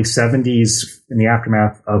in the early 70s, in the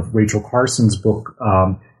aftermath of Rachel Carson's book,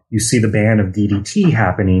 you see the ban of DDT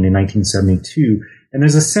happening in 1972. And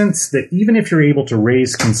there's a sense that even if you're able to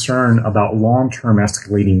raise concern about long-term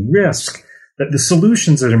escalating risk, that the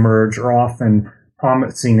solutions that emerge are often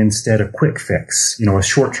promising instead a quick fix, a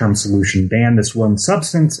short-term solution. Ban this one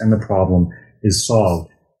substance and the problem is solved.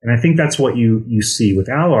 And I think that's what you see with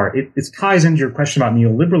Alar. It ties into your question about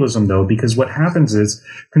neoliberalism, though, because what happens is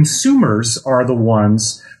consumers are the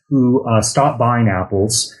ones who stop buying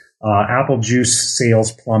apples. Apple juice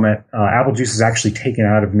sales plummet. Apple juice is actually taken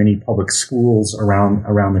out of many public schools around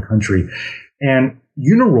the country. And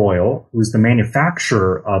Uniroyal, who's the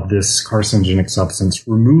manufacturer of this carcinogenic substance,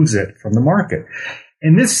 removes it from the market.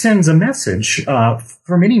 And this sends a message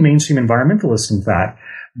for many mainstream environmentalists, in fact,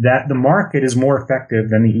 that the market is more effective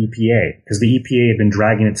than the EPA, because the EPA had been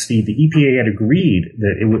dragging its feet. The EPA had agreed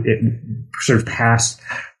that it sort of passed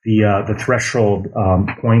the threshold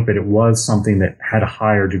point, but it was something that had a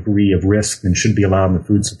higher degree of risk than should be allowed in the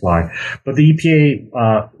food supply. But the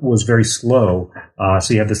EPA was very slow,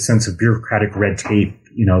 so you have this sense of bureaucratic red tape,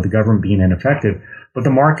 the government being ineffective. But the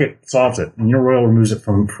market solves it. Neil Royal removes it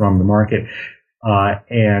from the market,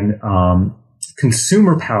 and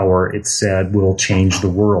consumer power, it said, will change the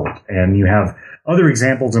world. And you have other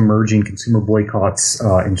examples emerging, consumer boycotts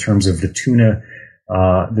in terms of the tuna.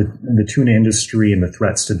 The tuna industry and the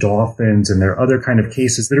threats to dolphins, and there are other kind of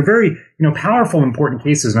cases that are very, powerful, important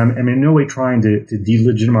cases. And I'm in no way trying to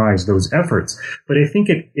delegitimize those efforts, but I think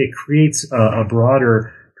it creates a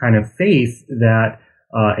broader kind of faith that,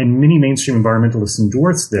 and many mainstream environmentalists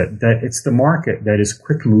endorse that it's the market that is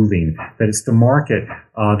quick moving, that it's the market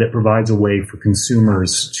that provides a way for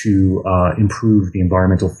consumers to improve the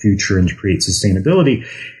environmental future and to create sustainability.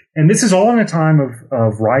 And this is all in a time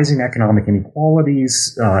of rising economic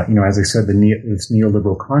inequalities, as I said, this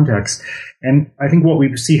neoliberal context. And I think what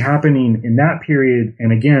we see happening in that period,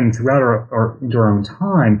 and again, throughout into our own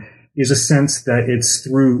time, is a sense that it's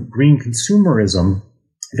through green consumerism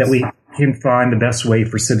that we can find the best way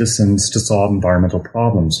for citizens to solve environmental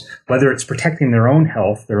problems, whether it's protecting their own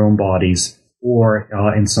health, their own bodies, or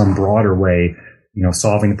in some broader way,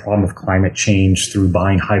 solving the problem of climate change through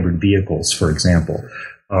buying hybrid vehicles, for example.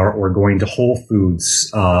 Or going to Whole Foods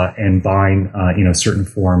and buying, certain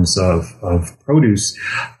forms of produce.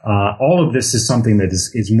 All of this is something that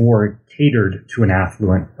is more catered to an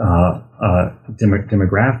affluent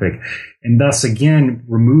demographic, and thus again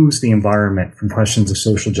removes the environment from questions of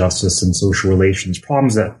social justice and social relations,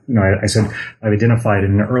 problems that I said I've identified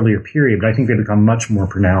in an earlier period, but I think they become much more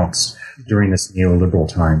pronounced during this neoliberal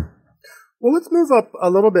time. Well, let's move up a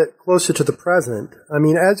little bit closer to the present. I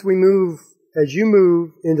mean, as you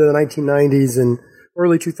move into the 1990s and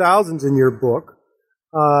early 2000s in your book,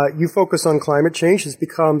 you focus on climate change. This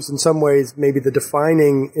becomes, in some ways, maybe the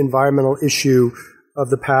defining environmental issue of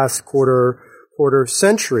the past quarter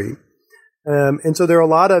century. And so there are a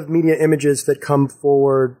lot of media images that come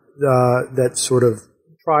forward that sort of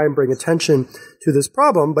try and bring attention to this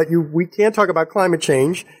problem. But we can't talk about climate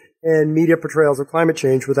change and media portrayals of climate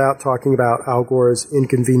change without talking about Al Gore's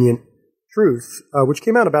Inconvenient Truth, which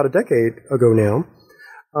came out about a decade ago now.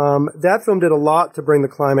 That film did a lot to bring the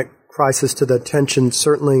climate crisis to the attention,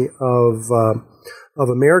 certainly of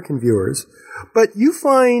American viewers. But you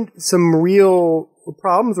find some real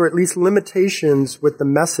problems, or at least limitations, with the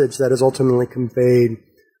message that is ultimately conveyed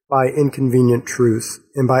by Inconvenient Truth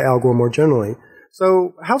and by Al Gore more generally.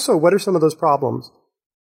 So, how so? What are some of those problems?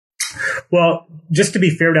 Well, just to be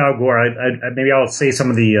fair to Al Gore, maybe I'll say some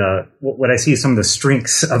of the what I see as some of the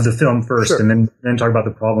strengths of the film first, sure, and then talk about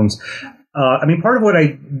the problems. Part of what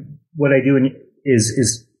I do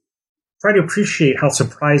is try to appreciate how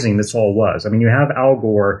surprising this all was. I mean, you have Al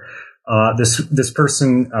Gore, this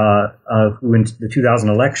person who in the 2000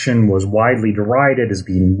 election was widely derided as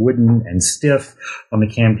being wooden and stiff on the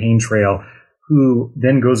campaign trail, who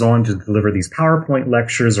then goes on to deliver these PowerPoint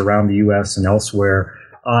lectures around the U.S. and elsewhere.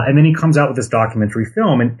 And then he comes out with this documentary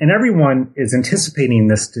film, and everyone is anticipating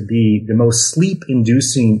this to be the most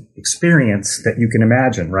sleep-inducing experience that you can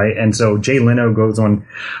imagine, right? And so Jay Leno goes on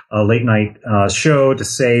a late-night show to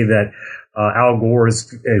say that Al Gore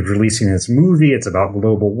is releasing this movie. It's about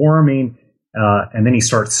global warming. And then he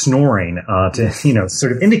starts snoring to,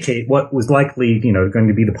 sort of indicate what was likely, going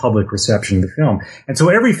to be the public reception of the film. And so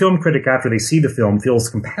every film critic, after they see the film, feels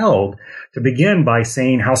compelled to begin by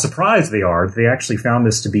saying how surprised they are that they actually found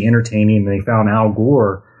this to be entertaining, and they found Al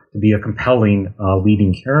Gore to be a compelling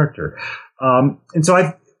leading character. And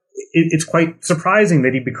so it's quite surprising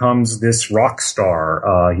that he becomes this rock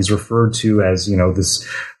star. He's referred to as, this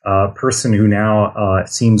person who now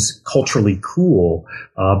seems culturally cool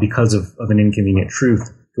because of an Inconvenient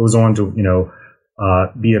Truth. Goes on to,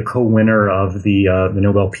 be a co-winner of the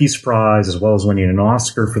Nobel Peace Prize, as well as winning an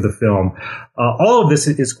Oscar for the film. All of this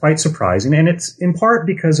is quite surprising, and it's in part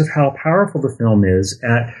because of how powerful the film is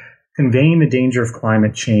at conveying the danger of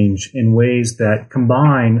climate change in ways that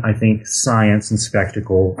combine, I think, science and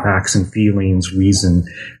spectacle, facts and feelings, reason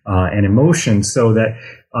and emotion, so that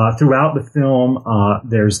throughout the film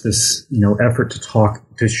there's this effort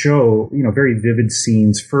to show very vivid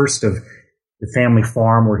scenes, first of the family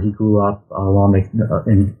farm where he grew up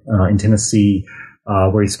in Tennessee,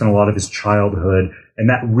 where he spent a lot of his childhood, and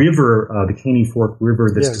that river, the Caney Fork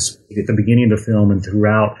River, that's displayed at the beginning of the film and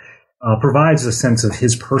throughout, provides a sense of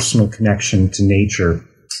his personal connection to nature.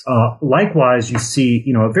 Likewise, you see,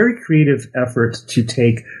 a very creative effort to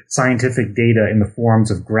take scientific data in the forms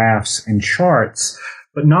of graphs and charts,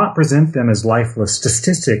 but not present them as lifeless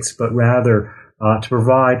statistics, but rather to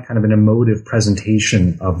provide kind of an emotive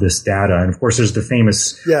presentation of this data. And of course, there's the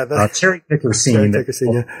famous cherry picker scene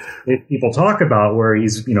that people talk about, where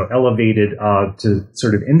he's elevated to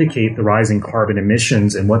sort of indicate the rising carbon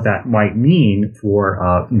emissions and what that might mean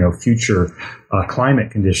for future climate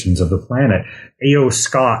conditions of the planet. A.O.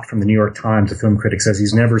 Scott from the New York Times, a film critic, says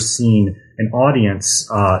he's never seen an audience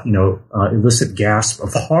elicit gasp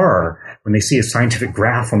of horror when they see a scientific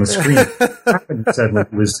graph on the screen. He said when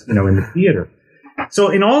he was in the theater. So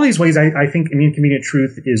in all these ways, I think An Inconvenient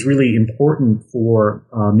Truth is really important for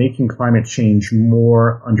making climate change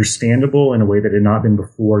more understandable in a way that it had not been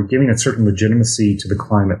before, giving a certain legitimacy to the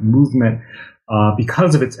climate movement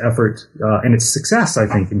because of its effort and its success, I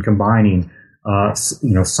think, in combining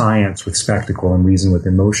science with spectacle and reason with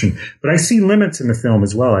emotion. But I see limits in the film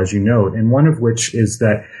as well, as you note, and one of which is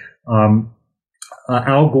that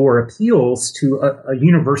Al Gore appeals to a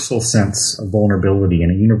universal sense of vulnerability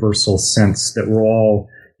and a universal sense that we're all,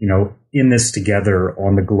 in this together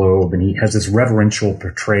on the globe. And he has this reverential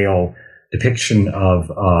depiction of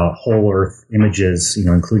whole Earth images,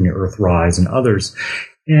 including Earthrise and others.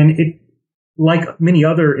 And it, like many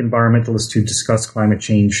other environmentalists who discuss climate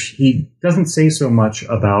change, he doesn't say so much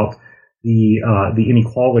about the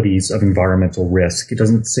inequalities of environmental risk. He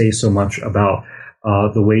doesn't say so much about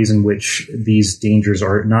the ways in which these dangers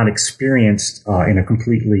are not experienced in a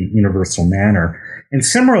completely universal manner. And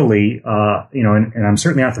similarly, and I'm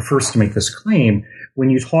certainly not the first to make this claim,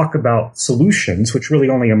 when you talk about solutions, which really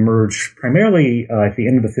only emerge primarily at the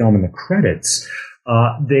end of the film in the credits,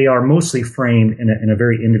 they are mostly framed in a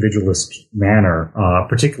very individualist manner,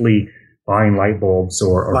 particularly buying light bulbs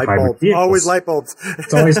or hybrid vehicles. Always light bulbs.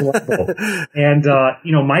 It's always a light bulb. And,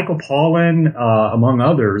 Michael Pollan, among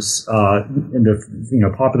others, in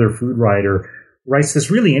the popular food writer, writes this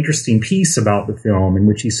really interesting piece about the film in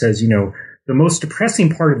which he says, the most depressing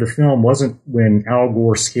part of the film wasn't when Al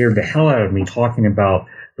Gore scared the hell out of me talking about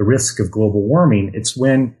the risk of global warming. It's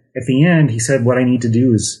when, at the end, he said, what I need to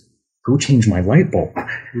do is go change my light bulb.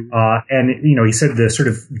 And, he said the sort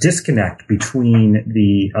of disconnect between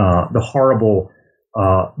the horrible,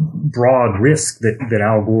 broad risk that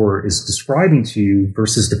Al Gore is describing to you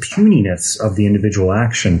versus the puniness of the individual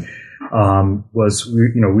action, was,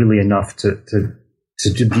 really enough to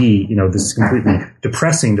be, this completely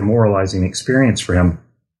depressing, demoralizing experience for him.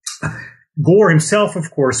 Gore himself, of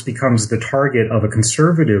course, becomes the target of a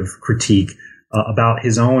conservative critique about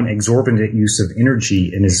his own exorbitant use of energy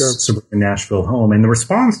in his suburban Nashville home. And the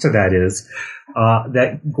response to that is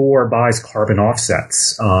that Gore buys carbon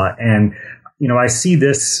offsets. And I see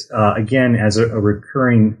this, again, as a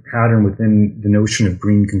recurring pattern within the notion of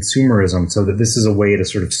green consumerism, so that this is a way to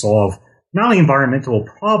sort of solve not only environmental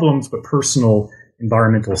problems, but personal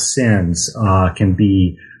environmental sins can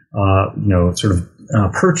be,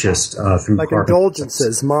 purchased through like carbon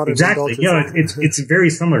indulgences, modern exactly. indulgences. It's very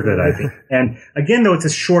similar to that, I think. And again, though, it's a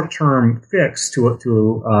short-term fix to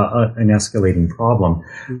an escalating problem.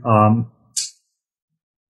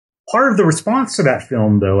 Part of the response to that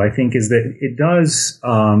film, though, I think, is that it does,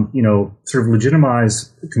 sort of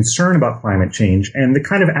legitimize concern about climate change, and the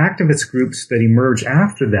kind of activist groups that emerge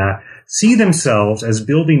after that see themselves as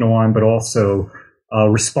building on, but also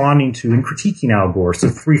responding to and critiquing Al Gore. So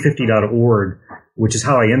 350.org, which is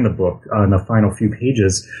how I end the book in the final few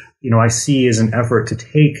pages, I see as an effort to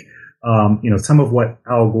take, some of what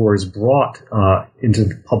Al Gore has brought into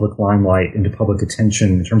the public limelight, into public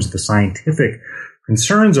attention in terms of the scientific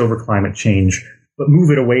concerns over climate change, but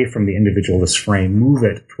move it away from the individualist frame, move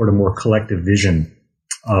it toward a more collective vision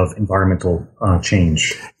of environmental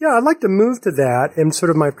change. Yeah, I'd like to move to that and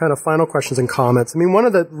sort of my kind of final questions and comments. I mean, one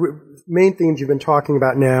of the main themes you've been talking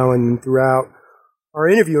about now and throughout our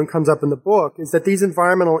interview and comes up in the book is that these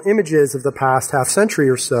environmental images of the past half century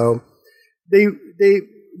or so, they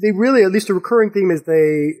really, at least a recurring theme is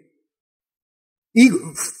they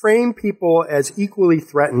frame people as equally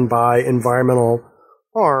threatened by environmental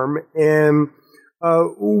harm, and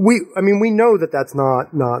we know that that's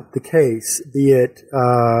not the case. Be it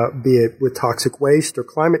with toxic waste or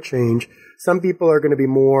climate change, some people are going to be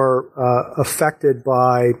more affected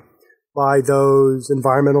by those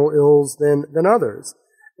environmental ills than others,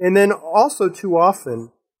 and then also too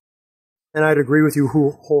often, and I'd agree with you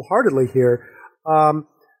wholeheartedly here.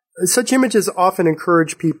 Such images often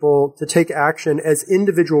encourage people to take action as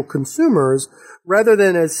individual consumers rather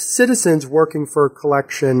than as citizens working for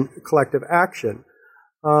collective action.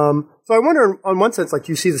 So I wonder, on one sense, like,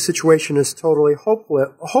 do you see the situation as totally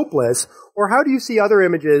hopeless, or how do you see other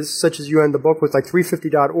images, such as you end the book with, like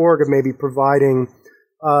 350.org, of maybe providing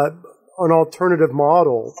an alternative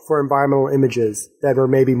model for environmental images that are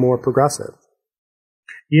maybe more progressive?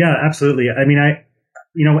 Yeah, absolutely. I mean,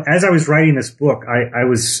 as I was writing this book,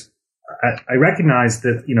 I recognized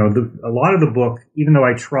that, a lot of the book, even though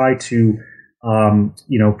I try to,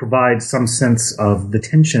 provide some sense of the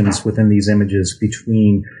tensions within these images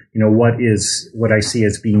between, what I see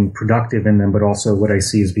as being productive in them, but also what I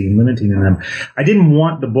see as being limiting in them. I didn't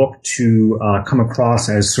want the book to come across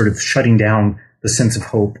as sort of shutting down the sense of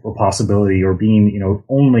hope or possibility, or being,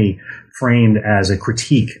 only framed as a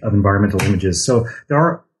critique of environmental images. So there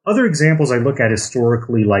are other examples I look at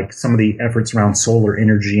historically, like some of the efforts around solar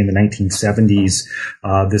energy in the 1970s,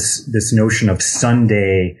 this notion of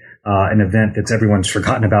Sunday, an event that everyone's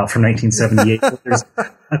forgotten about from 1978. There's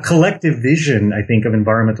a collective vision, I think, of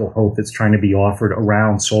environmental hope that's trying to be offered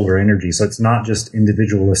around solar energy. So it's not just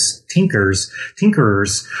individualist tinkerers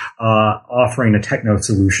offering a techno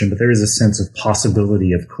solution, but there is a sense of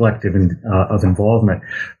possibility of collective of involvement.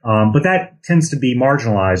 But that tends to be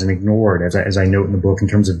marginalized and ignored, as I note in the book, in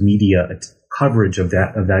terms of media coverage of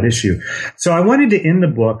that issue. So I wanted to end the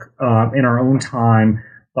book in our own time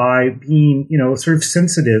by being, sort of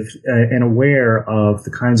sensitive and aware of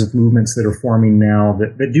the kinds of movements that are forming now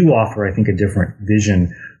that do offer, I think, a different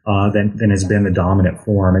vision than has been the dominant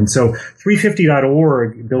form. And so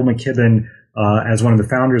 350.org, Bill McKibben, as one of the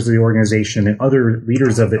founders of the organization, and other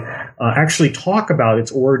leaders of it, actually talk about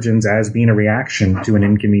its origins as being a reaction to an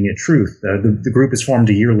inconvenient truth. The group is formed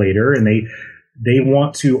a year later, and they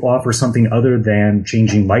want to offer something other than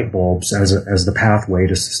changing light bulbs as the pathway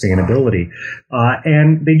to sustainability.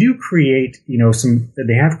 And they do create,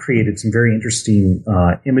 they have created some very interesting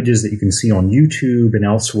images that you can see on YouTube and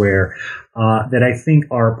elsewhere that I think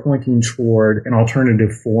are pointing toward an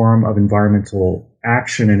alternative form of environmental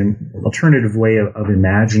action and an alternative way of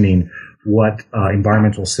imagining what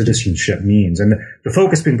environmental citizenship means. And the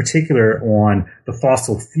focus in particular on the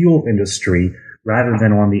fossil fuel industry rather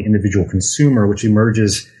than on the individual consumer, which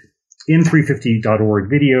emerges in 350.org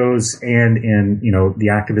videos and in, the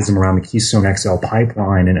activism around the Keystone XL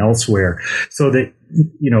pipeline and elsewhere. So that,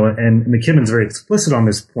 and McKibben's very explicit on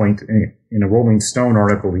this point in a Rolling Stone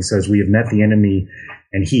article. He says, "We have met the enemy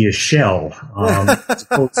and he is shell," as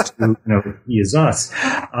opposed to, he is us,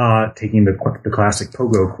 taking the classic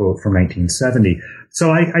Pogo quote from 1970.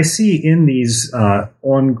 So I see in these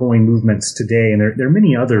ongoing movements today, and there are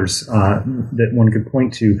many others that one could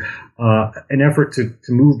point to, an effort to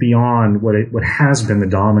move beyond what has been the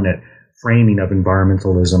dominant framing of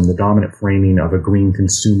environmentalism, the dominant framing of a green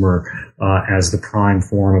consumer as the prime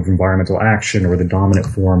form of environmental action or the dominant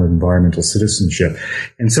form of environmental citizenship.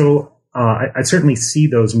 And so I certainly see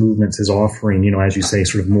those movements as offering, as you say,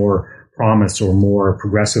 sort of more promise or more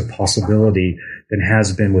progressive possibility than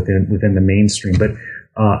has been within the mainstream. But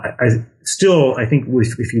I think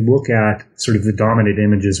if you look at sort of the dominant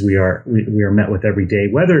images we are met with every day,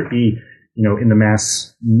 whether it be, in the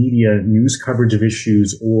mass media news coverage of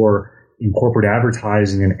issues or in corporate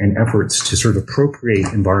advertising and efforts to sort of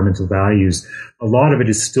appropriate environmental values, a lot of it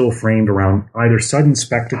is still framed around either sudden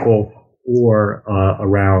spectacle or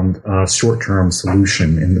around short-term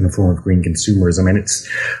solution in the form of green consumerism. I mean, it's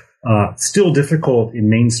still difficult in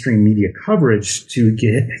mainstream media coverage to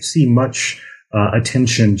see much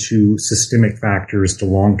attention to systemic factors, to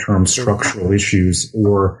long-term structural issues,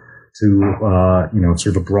 or to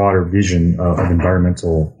sort of a broader vision of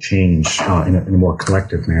environmental change in a more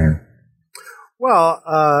collective manner. Well,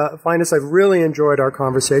 Finus, I've really enjoyed our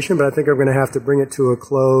conversation, but I think I'm going to have to bring it to a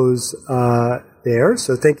close there.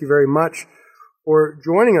 So thank you very much for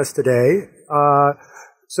joining us today.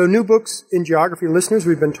 So New Books in Geography listeners,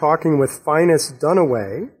 we've been talking with Finus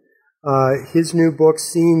Dunaway. His new book,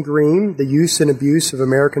 Seeing Green, The Use and Abuse of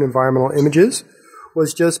American Environmental Images,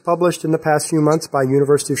 was just published in the past few months by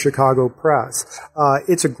University of Chicago Press.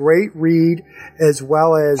 It's a great read, as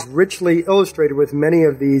well as richly illustrated with many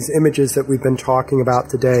of these images that we've been talking about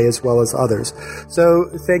today, as well as others. So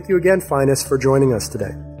thank you again, Finus, for joining us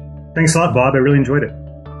today. Thanks a lot, Bob. I really enjoyed it.